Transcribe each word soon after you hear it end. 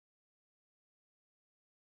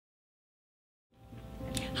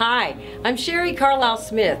Hi, I'm Sherry Carlisle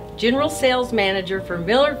Smith, General Sales Manager for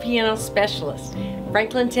Miller Piano Specialist,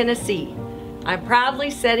 Franklin, Tennessee. I'm proudly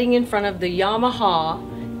sitting in front of the Yamaha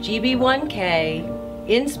GB1K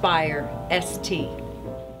Enspire ST.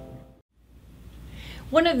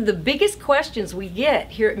 One of the biggest questions we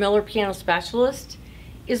get here at Miller Piano Specialist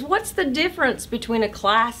is what's the difference between a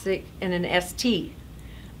classic and an ST?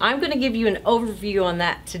 I'm going to give you an overview on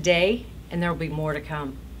that today, and there will be more to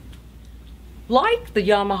come. Like the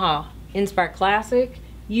Yamaha Inspire Classic,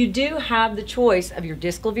 you do have the choice of your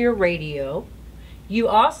Disklavier radio. You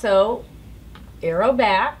also arrow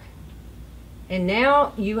back, and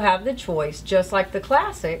now you have the choice, just like the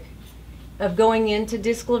Classic, of going into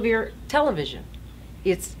Disklavier television.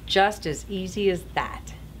 It's just as easy as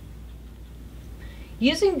that.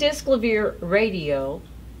 Using Disklavier radio,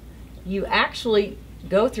 you actually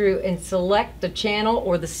go through and select the channel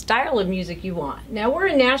or the style of music you want. Now we're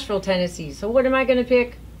in Nashville, Tennessee, so what am I going to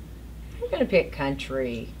pick? I'm going to pick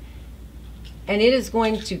country. And it is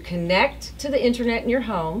going to connect to the internet in your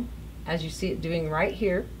home, as you see it doing right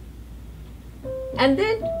here. And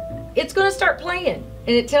then it's going to start playing,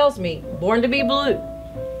 and it tells me, Born to be Blue.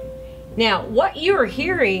 Now, what you're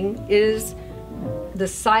hearing is the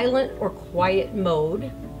silent or quiet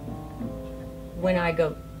mode. When I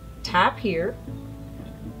go tap here,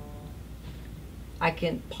 I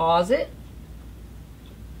can pause it,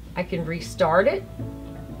 I can restart it,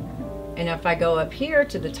 and if I go up here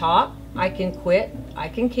to the top, I can quit, I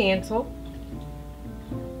can cancel.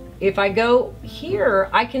 If I go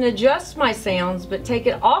here, I can adjust my sounds, but take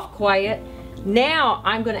it off quiet. Now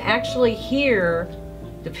I'm going to actually hear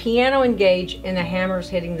the piano engage and the hammers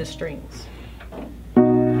hitting the strings.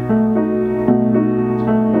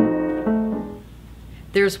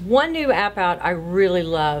 There's one new app out I really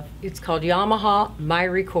love. It's called Yamaha My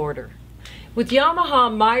Recorder. With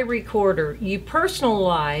Yamaha My Recorder, you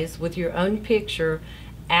personalize with your own picture,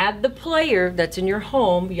 add the player that's in your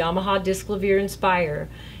home, Yamaha Disklavier Enspire,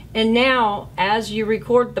 and now as you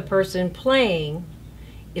record the person playing,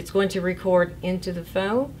 it's going to record into the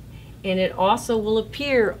phone, and it also will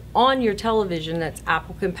appear on your television that's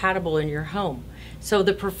Apple compatible in your home. So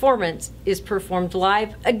the performance is performed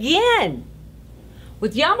live again.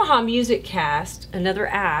 With Yamaha Music Cast, another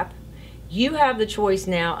app, you have the choice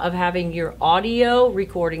now of having your audio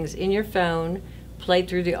recordings in your phone played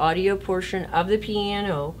through the audio portion of the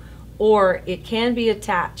piano, or it can be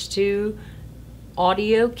attached to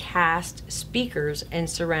audio cast speakers and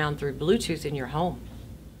surround through Bluetooth in your home.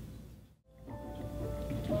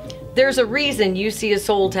 There's a reason you see a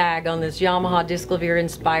soul tag on this Yamaha Disklavier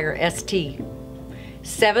Enspire ST.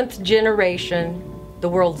 7th generation, the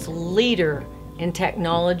world's leader in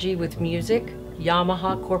technology with music,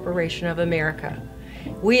 Yamaha Corporation of America.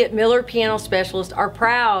 We at Miller Piano Specialist are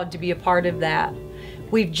proud to be a part of that.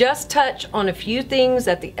 We've just touched on a few things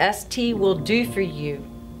that the ST will do for you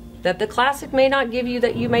that the Classic may not give you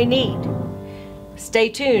that you may need. Stay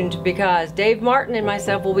tuned, because Dave Martin and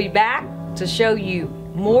myself will be back to show you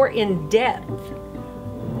more in-depth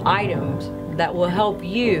items that will help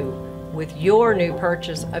you with your new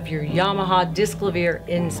purchase of your Yamaha Disklavier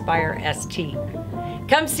Enspire ST.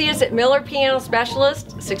 Come see us at Miller Piano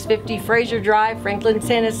Specialist, 650 Fraser Drive, Franklin,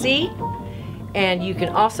 Tennessee. And you can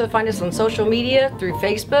also find us on social media through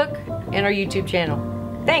Facebook and our YouTube channel.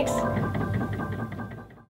 Thanks.